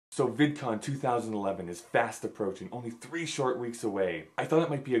So VidCon 2011 is fast approaching, only 3 short weeks away. I thought it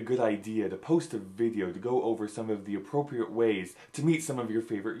might be a good idea to post a video to go over some of the appropriate ways to meet some of your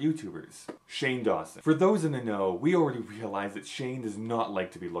favorite YouTubers. Shane Dawson. For those in the know, we already realize that Shane does not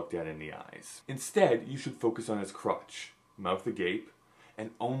like to be looked at in the eyes. Instead, you should focus on his crotch, mouth agape, and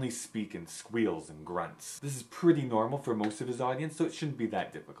only speak in squeals and grunts. This is pretty normal for most of his audience, so it shouldn't be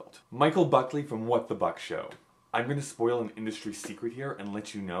that difficult. Michael Buckley from What the Buck Show. I'm going to spoil an industry secret here and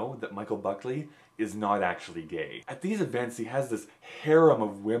let you know that Michael Buckley is not actually gay. At these events, he has this harem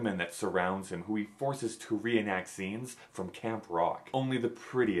of women that surrounds him who he forces to reenact scenes from Camp Rock. Only the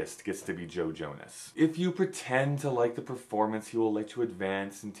prettiest gets to be Joe Jonas. If you pretend to like the performance, he will let you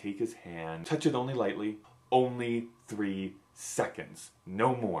advance and take his hand. Touch it only lightly. Only 3 seconds.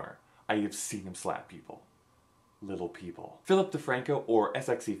 No more. I have seen him slap people. Little people. Philip DeFranco or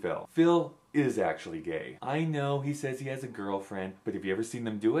SXE Phil. Phil is actually gay. I know he says he has a girlfriend, but have you ever seen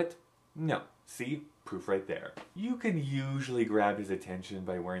them do it? No. See? Proof right there. You can usually grab his attention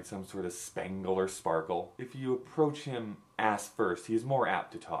by wearing some sort of spangle or sparkle. If you approach him ass first, he is more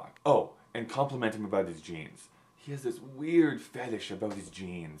apt to talk. Oh, and compliment him about his jeans. He has this weird fetish about his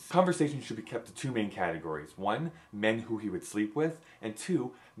jeans. Conversation should be kept to 2 main categories. 1, men who he would sleep with, and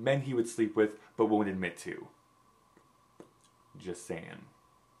 2, men he would sleep with but won't admit to. Just saying.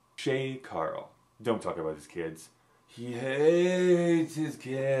 Shay Carl. Don't talk about his kids. He hates his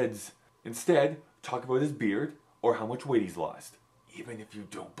kids. Instead, talk about his beard or how much weight he's lost, even if you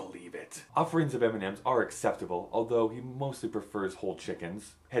don't believe it. Offerings of M&Ms are acceptable, although he mostly prefers whole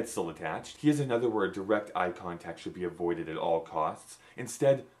chickens, head still attached. He has another where direct eye contact should be avoided at all costs.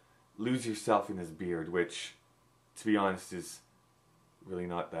 Instead, lose yourself in his beard, which, to be honest, is really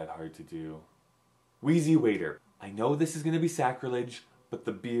not that hard to do. Wheezy Waiter. I know this is going to be sacrilege, but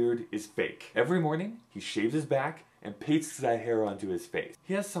the beard is fake. Every morning, he shaves his back and pastes that hair onto his face.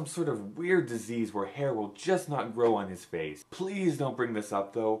 He has some sort of weird disease where hair will just not grow on his face. Please don't bring this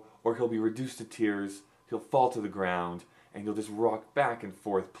up though, or he'll be reduced to tears, he'll fall to the ground, and he'll just rock back and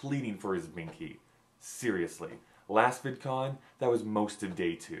forth pleading for his binky. Seriously. Last VidCon, that was most of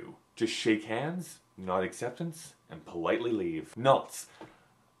day 2. Just shake hands, nod acceptance, and politely leave. Nults.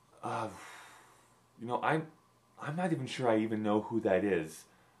 You know, I'm not even sure I even know who that is.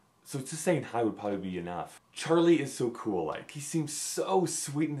 So just saying hi would probably be enough. Charlie is so cool-like. He seems so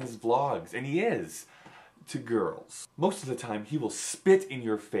sweet in his vlogs, and he is. To girls. Most of the time, he will spit in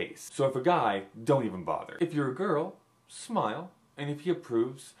your face. So if a guy, don't even bother. If you're a girl, smile. And if he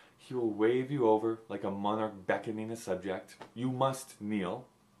approves, he will wave you over like a monarch beckoning a subject. You must kneel,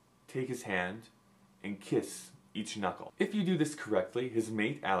 take his hand, and kiss each knuckle. If you do this correctly, his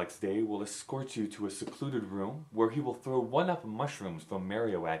mate, Alex Day, will escort you to a secluded room where he will throw 1-up mushrooms from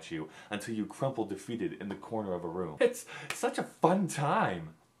Mario at you until you crumple defeated in the corner of a room. It's such a fun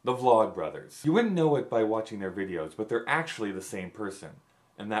time! The Vlog Brothers. You wouldn't know it by watching their videos, but they're actually the same person.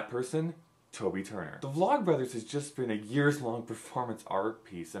 And that person? Toby Turner. The Vlog Brothers has just been a years-long performance art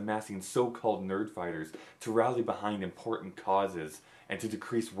piece amassing so-called nerd fighters to rally behind important causes and to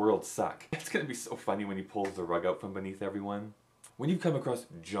decrease world suck. It's gonna be so funny when he pulls the rug out from beneath everyone. When you come across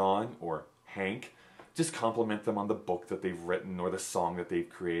John or Hank, just compliment them on the book that they've written or the song that they've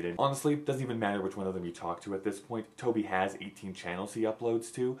created. Honestly, it doesn't even matter which one of them you talk to at this point. Toby has 18 channels he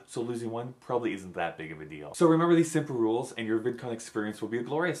uploads to, so losing one probably isn't that big of a deal. So remember these simple rules and your VidCon experience will be a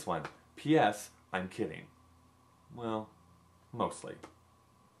glorious one. P.S. I'm kidding. Well, mostly.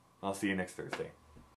 I'll see you next Thursday.